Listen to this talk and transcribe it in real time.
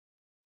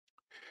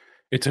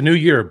It's a new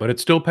year, but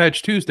it's still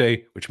Patch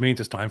Tuesday, which means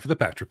it's time for the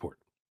patch report.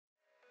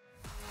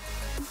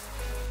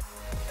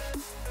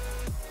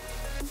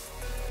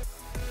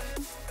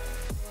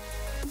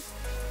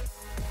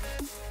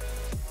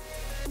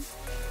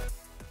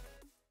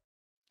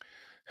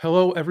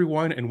 Hello,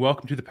 everyone, and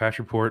welcome to the patch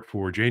report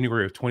for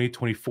January of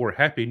 2024.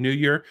 Happy New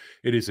Year.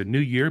 It is a new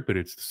year, but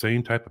it's the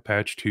same type of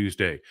Patch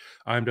Tuesday.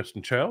 I'm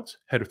Dustin Childs,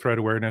 Head of Threat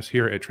Awareness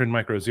here at Trend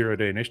Micro Zero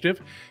Day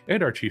Initiative,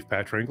 and our Chief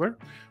Patch Wrangler.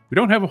 We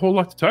don't have a whole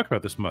lot to talk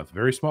about this month.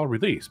 Very small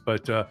release,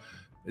 but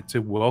it's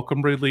a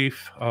welcome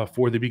relief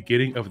for the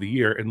beginning of the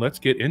year. And let's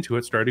get into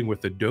it, starting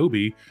with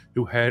Adobe,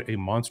 who had a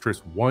monstrous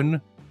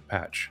one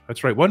patch.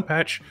 That's right, one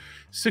patch,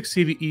 6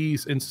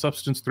 CVEs in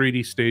Substance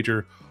 3D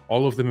Stager,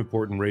 all of them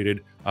important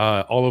rated,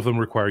 all of them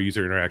require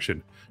user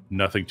interaction,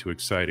 nothing too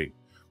exciting.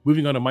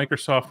 Moving on to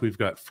Microsoft, we've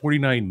got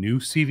 49 new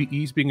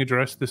CVEs being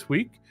addressed this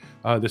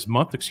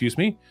month, excuse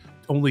me,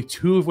 only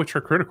 2 of which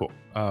are critical,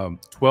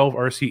 12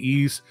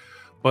 RCEs.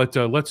 But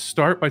let's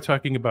start by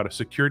talking about a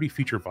security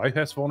feature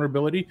bypass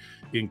vulnerability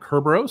in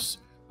Kerberos.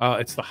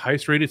 It's the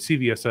highest rated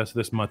CVSS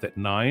this month at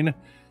 9.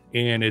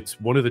 And it's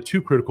one of the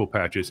 2 critical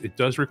patches. It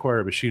does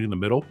require a machine in the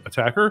middle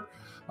attacker,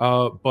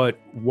 but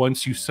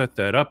once you set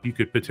that up, you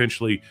could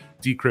potentially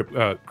decrypt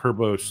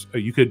Kerberos.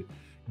 You could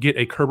get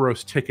a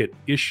Kerberos ticket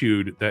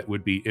issued that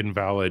would be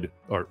invalid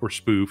or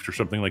spoofed or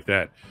something like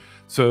that.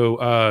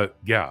 So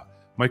yeah,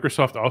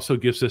 Microsoft also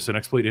gives us an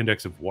exploit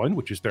index of 1,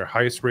 which is their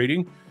highest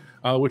rating,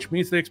 which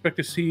means they expect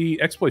to see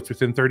exploits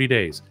within 30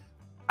 days.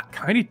 I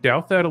kind of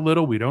doubt that a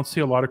little. We don't see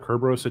a lot of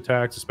Kerberos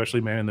attacks,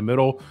 especially man in the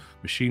middle,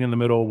 machine in the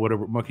middle,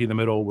 whatever, monkey in the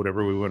middle,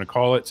 whatever we want to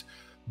call it.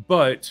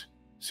 But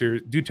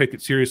do take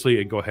it seriously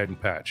and go ahead and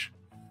patch.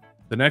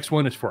 The next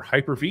one is for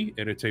Hyper-V,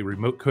 and it's a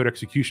remote code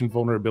execution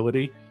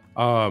vulnerability.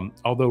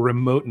 Although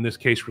remote in this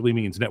case really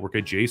means network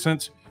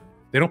adjacent.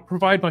 They don't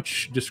provide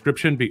much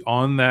description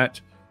beyond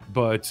that,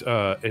 but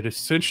it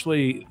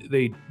essentially,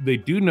 they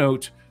do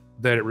note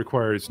that it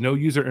requires no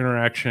user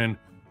interaction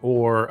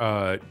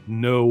or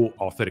no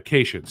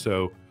authentication.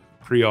 So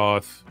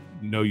pre-auth,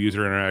 no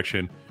user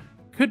interaction.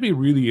 Could be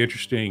really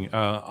interesting.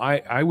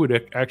 I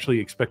would actually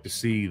expect to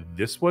see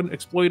this one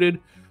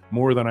exploited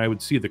more than I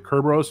would see the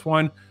Kerberos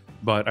one,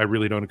 but I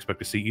really don't expect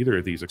to see either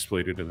of these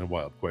exploited in the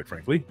wild, quite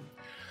frankly.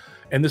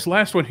 And this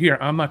last one here,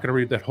 I'm not going to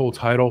read that whole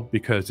title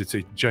because it's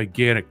a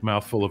gigantic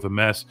mouthful of a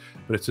mess,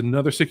 but it's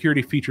another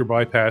security feature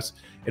bypass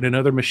and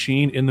another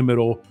machine in the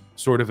middle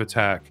sort of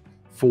attack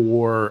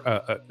for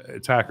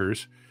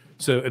attackers.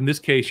 So in this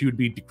case, you would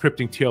be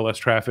decrypting TLS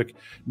traffic.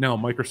 Now,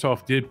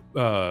 Microsoft did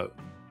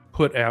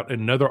put out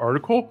another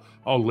article.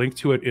 I'll link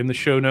to it in the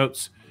show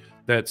notes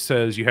that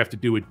says you have to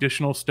do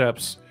additional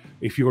steps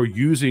if you're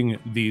using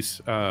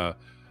these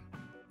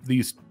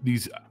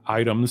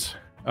items.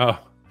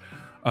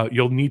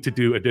 You'll need to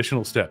do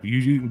additional steps. You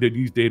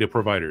use data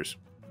providers.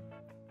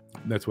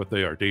 That's what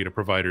they are, data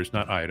providers,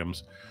 not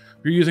items.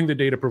 If you're using the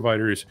data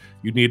providers,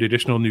 you need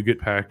additional NuGet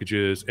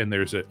packages, and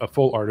there's a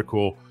full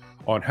article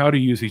on how to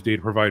use these data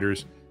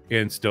providers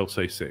and still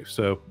stay safe.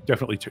 So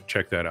definitely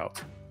check that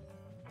out.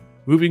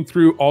 Moving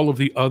through all of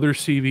the other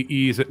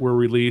CVEs that were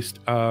released,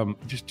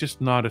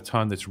 just not a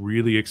ton that's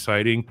really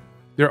exciting.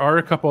 There are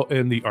a couple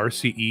in the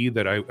RCE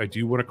that I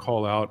do want to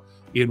call out.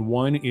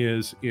 One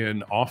is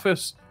in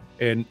Office,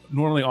 and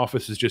normally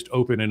Office is just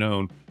open and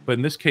own. But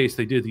in this case,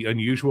 they did the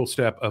unusual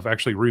step of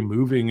actually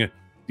removing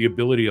the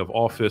ability of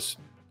Office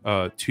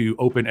to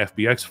open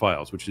FBX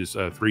files, which is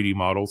 3D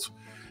models.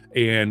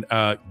 And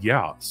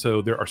yeah,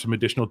 so there are some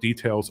additional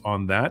details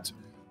on that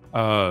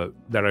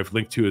that I've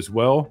linked to as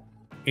well.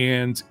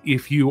 And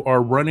if you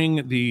are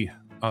running the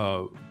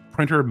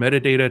printer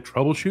metadata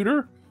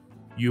troubleshooter,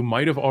 you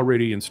might have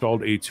already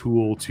installed a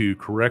tool to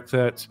correct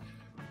that.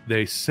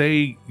 They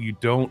say you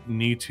don't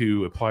need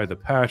to apply the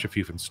patch if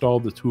you've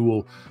installed the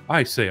tool.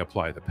 I say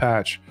apply the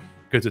patch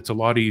because it's a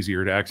lot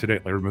easier to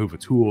accidentally remove a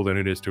tool than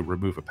it is to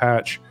remove a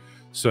patch.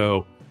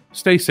 So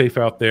stay safe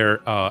out there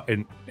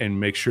and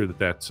make sure that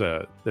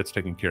that's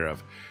taken care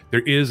of.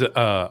 There is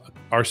a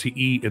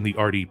RCE in the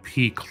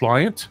RDP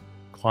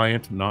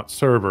client, not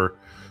server,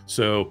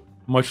 so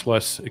much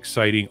less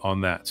exciting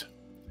on that.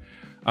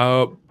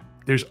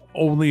 There's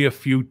only a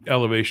few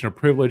elevation of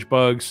privilege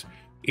bugs,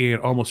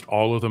 and almost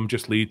all of them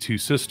just lead to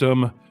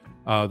system.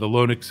 The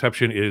lone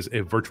exception is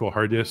a virtual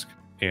hard disk,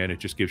 and it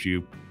just gives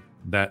you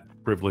that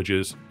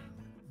privileges.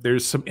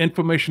 There's some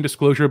information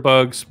disclosure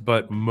bugs,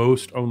 but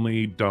most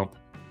only dump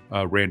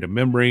random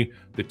memory.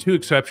 The 2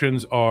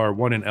 exceptions are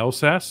one in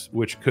LSAS,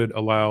 which could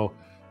allow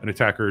an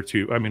attacker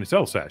to, I mean, it's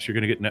LSAS. You're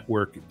going to get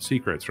network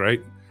secrets,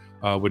 right?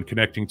 When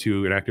connecting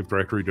to an Active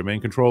Directory domain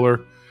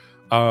controller.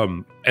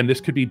 And this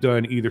could be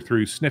done either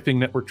through sniffing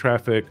network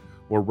traffic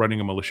or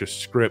running a malicious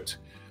script.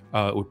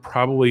 It would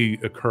probably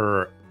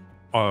occur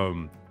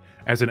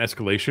as an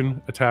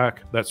escalation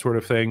attack, that sort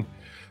of thing.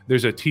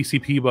 There's a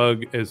TCP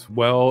bug as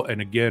well.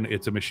 And again,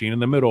 it's a machine in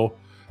the middle,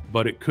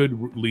 but it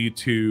could lead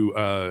to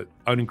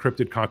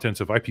unencrypted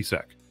contents of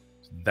IPsec.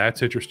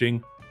 That's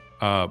interesting,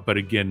 but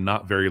again,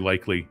 not very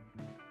likely.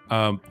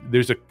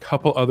 There's a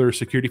couple other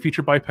security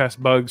feature bypass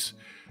bugs.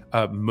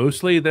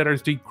 mostly that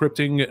is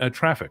decrypting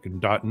traffic.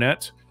 In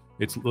 .NET,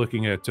 it's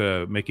looking at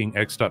making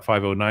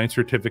X.509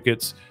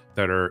 certificates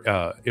that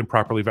are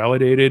improperly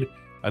validated,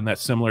 and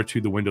that's similar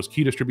to the Windows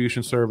Key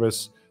Distribution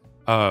Service,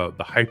 the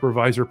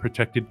hypervisor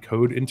protected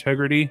code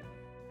integrity.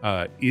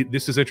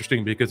 This is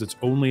interesting because it's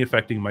only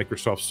affecting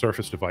Microsoft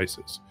Surface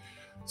devices.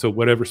 So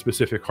whatever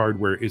specific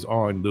hardware is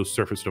on those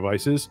Surface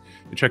devices,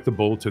 and check the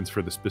bulletins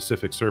for the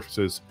specific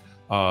surfaces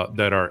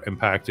that are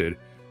impacted.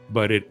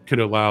 But it could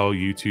allow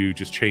you to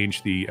just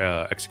change the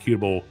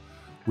executable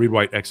read,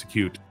 write,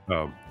 execute,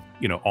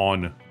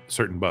 on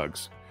certain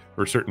bugs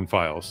or certain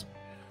files.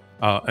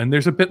 And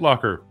there's a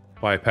BitLocker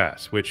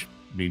bypass, which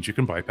means you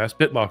can bypass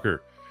BitLocker.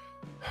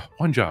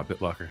 One job,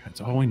 BitLocker.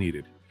 That's all we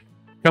needed.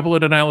 A couple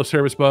of denial of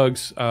service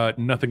bugs,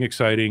 nothing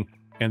exciting.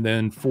 And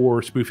then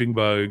 4 spoofing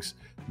bugs,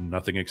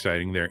 nothing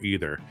exciting there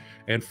either.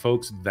 And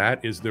folks,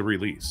 that is the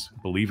release.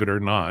 Believe it or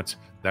not,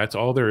 that's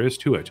all there is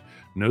to it.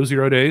 No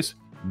 0 days,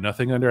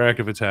 nothing under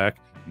active attack,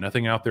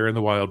 nothing out there in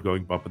the wild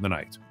going bump in the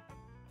night.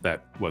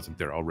 That wasn't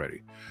there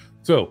already.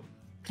 So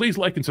please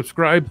like and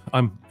subscribe.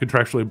 I'm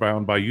contractually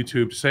bound by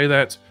YouTube to say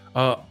that.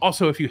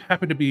 Also, if you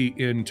happen to be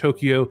in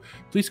Tokyo,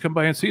 please come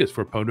by and see us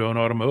for Pwn2Own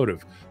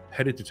Automotive.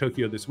 Headed to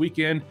Tokyo this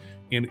weekend,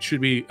 and it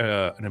should be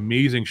an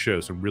amazing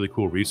show, some really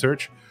cool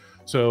research.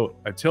 So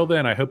until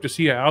then, I hope to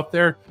see you out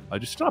there.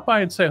 Just stop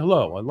by and say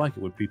hello. I like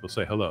it when people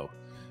say hello.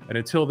 And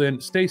until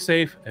then, stay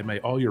safe, and may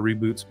all your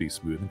reboots be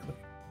smooth and clean.